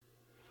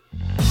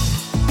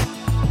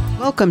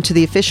Welcome to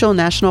the official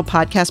National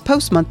Podcast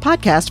Post-Month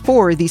podcast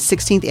for the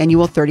 16th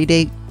annual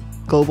 30-day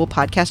Global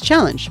Podcast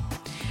Challenge.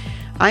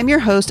 I'm your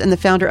host and the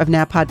founder of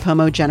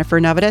NaPodPoMo, Jennifer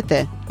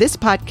Navarrete. This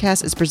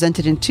podcast is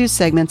presented in two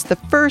segments. The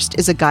first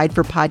is a guide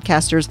for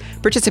podcasters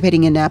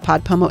participating in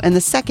NaPodPoMo, and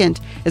the second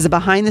is a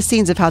behind the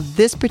scenes of how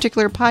this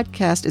particular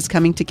podcast is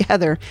coming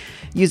together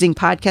using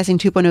Podcasting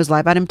 2.0's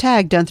live item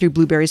tag done through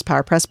Blueberry's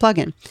PowerPress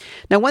plugin.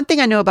 Now, one thing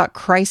I know about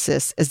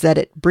Crisis is that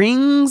it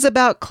brings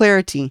about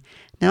clarity.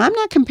 Now, I'm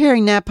not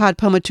comparing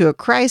NaPodPoMo to a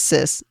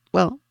crisis.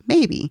 Well,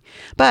 maybe.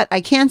 But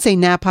I can say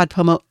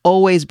NaPodPoMo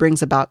always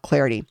brings about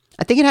clarity.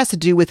 I think it has to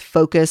do with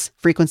focus,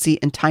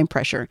 frequency, and time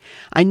pressure.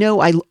 I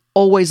know I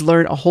always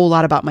learn a whole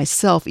lot about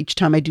myself each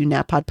time I do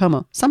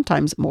NaPodPoMo,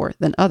 sometimes more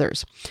than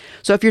others.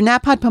 So if your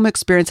NaPodPoMo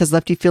experience has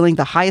left you feeling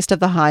the highest of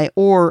the high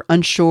or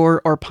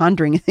unsure or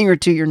pondering a thing or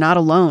two, you're not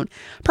alone.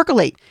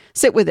 Percolate,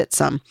 sit with it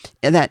some,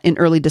 that in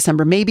early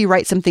December. Maybe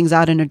write some things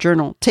out in a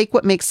journal. Take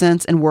what makes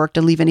sense and worked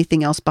and leave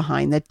anything else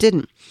behind that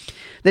didn't.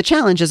 The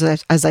challenge, as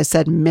I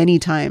said many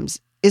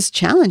times, is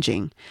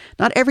challenging.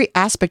 Not every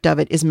aspect of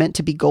it is meant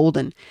to be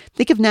golden.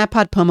 Think of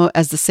NaPodPoMo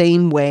as in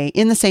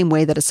the same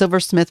way that a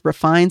silversmith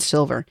refines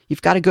silver.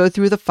 You've got to go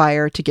through the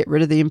fire to get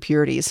rid of the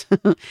impurities.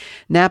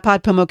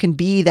 NaPodPoMo can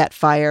be that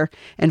fire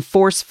and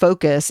force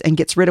focus and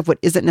gets rid of what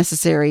isn't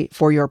necessary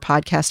for your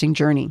podcasting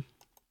journey.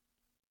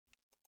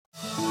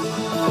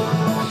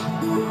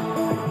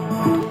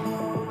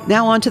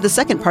 Now on to the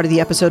second part of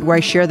the episode where I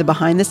share the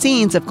behind the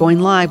scenes of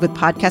going live with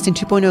Podcasting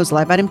 2.0's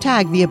live item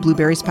tag via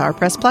Blueberry's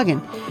PowerPress plugin.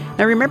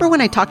 Now remember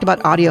when I talked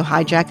about Audio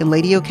Hijack and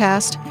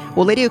Ladiocast?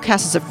 Well,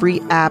 Ladiocast is a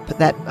free app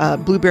that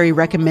Blueberry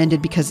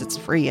recommended because it's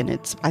free and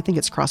I think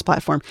it's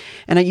cross-platform.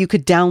 And you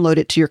could download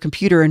it to your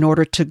computer in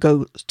order to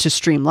go to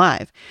stream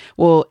live.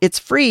 Well, it's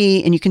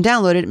free and you can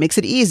download it. It makes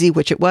it easy,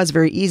 which it was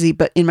very easy.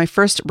 But in my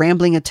first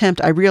rambling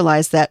attempt, I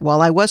realized that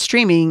while I was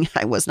streaming,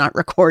 I was not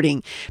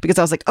recording because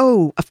I was like,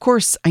 oh, of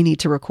course I need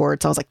to record.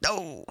 So I was like,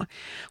 no,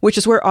 which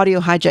is where Audio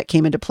Hijack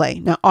came into play.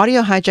 Now,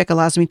 Audio Hijack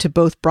allows me to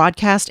both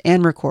broadcast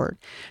and record.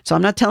 So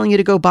I'm not telling you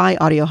to go buy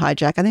Audio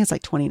Hijack. I think it's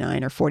like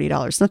 $29 or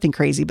 $40, nothing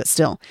crazy, but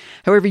still.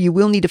 However, you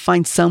will need to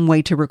find some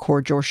way to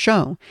record your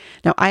show.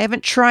 Now, I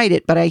haven't tried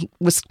it, but I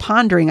was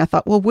pondering. I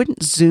thought, well,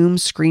 wouldn't Zoom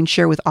screen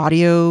share with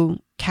audio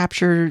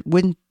capture?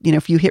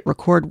 If you hit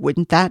record,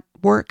 wouldn't that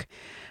work?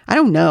 I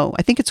don't know.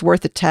 I think it's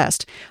worth a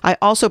test. I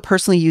also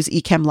personally use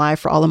Ecamm Live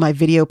for all of my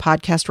video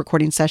podcast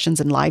recording sessions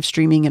and live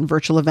streaming and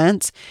virtual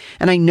events.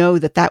 And I know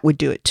that would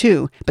do it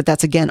too. But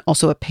that's, again,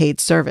 also a paid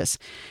service.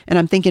 And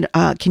I'm thinking,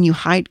 how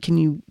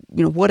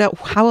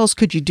else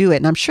could you do it?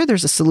 And I'm sure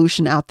there's a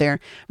solution out there.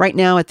 Right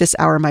now at this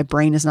hour, my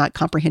brain is not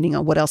comprehending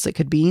on what else it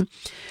could be.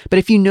 But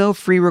if you know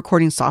free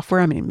recording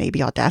software,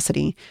 maybe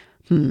Audacity,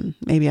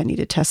 maybe I need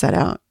to test that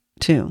out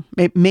too.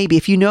 Maybe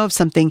if you know of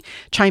something,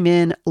 chime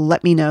in,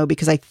 let me know,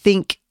 because I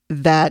think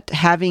that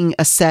having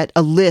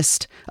a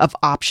list of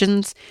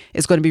options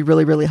is going to be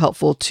really, really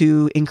helpful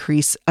to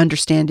increase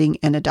understanding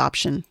and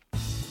adoption.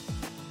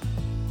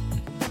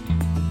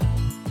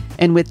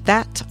 And with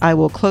that, I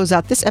will close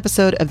out this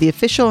episode of the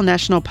official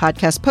National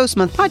Podcast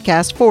Post-Month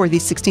podcast for the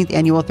 16th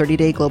annual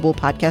 30-day Global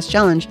Podcast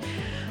Challenge.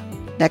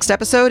 Next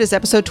episode is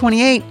episode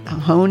 28,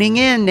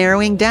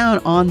 narrowing down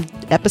on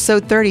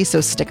episode 30,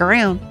 so stick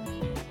around.